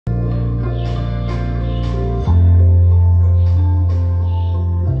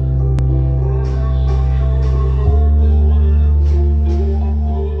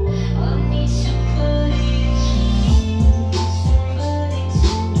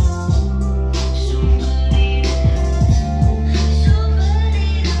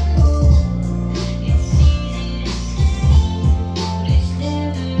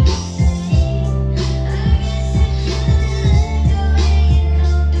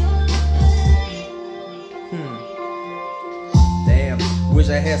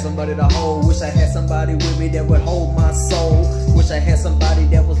had somebody to hold. Wish I had somebody with me that would hold my soul. Wish I had somebody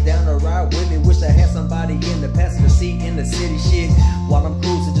that was down to ride with me. Wish I had somebody in the passenger seat in the city shit while I'm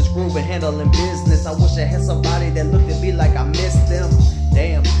cruising, just grooving, handling business. I wish I had somebody that looked at me like I missed them.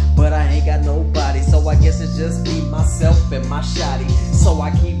 Damn, but I ain't got nobody, so I guess it's just me, myself, and my shotty. So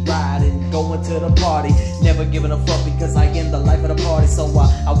I keep riding, going to the party, never giving a fuck because I am the life of the party. So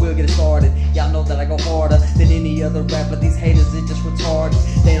I will get it started. Y'all know that I go harder than any other rapper. These haters, they just retarded.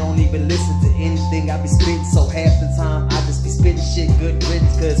 They don't even listen to anything I be spitting. So half the time I just be spitting shit good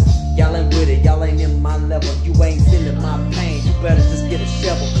riddance, cause y'all ain't with it, y'all ain't in my level. You ain't feeling my pain, you better just get a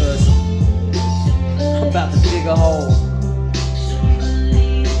shovel, cause I'm about to dig a hole.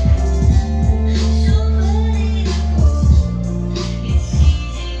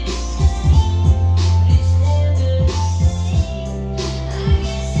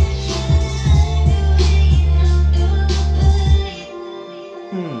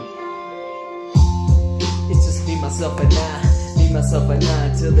 Myself and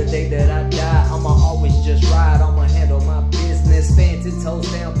I till the day that I die. I'ma always just ride, I'ma handle my business. Fancy toes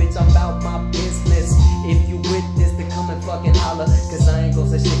down, bitch, I'm about my business. If you with this, then come and fucking holler, cause I ain't gon'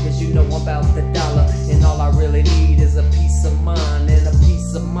 say shit, cause you know I'm about the dollar. And all I really need is a peace of mind, and a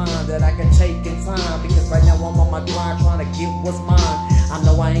peace of mind that I can take in time. Because right now I'm on my grind trying to get what's mine. I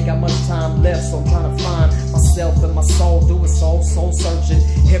know I ain't got much time left, so I'm trying to find myself and my soul, doing soul searching.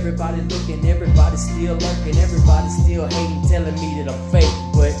 Everybody looking, everybody still lurking, everybody still hating, telling me that I'm fake.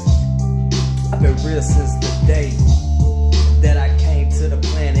 But I've been real since the day that I came to the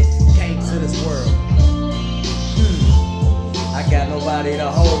planet, came to this world. I got nobody to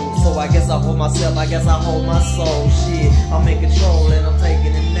hold, so I guess I hold myself, I guess I hold my soul. Shit, I'm in control and I'm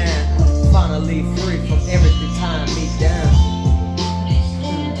taking it now. Finally free from everything.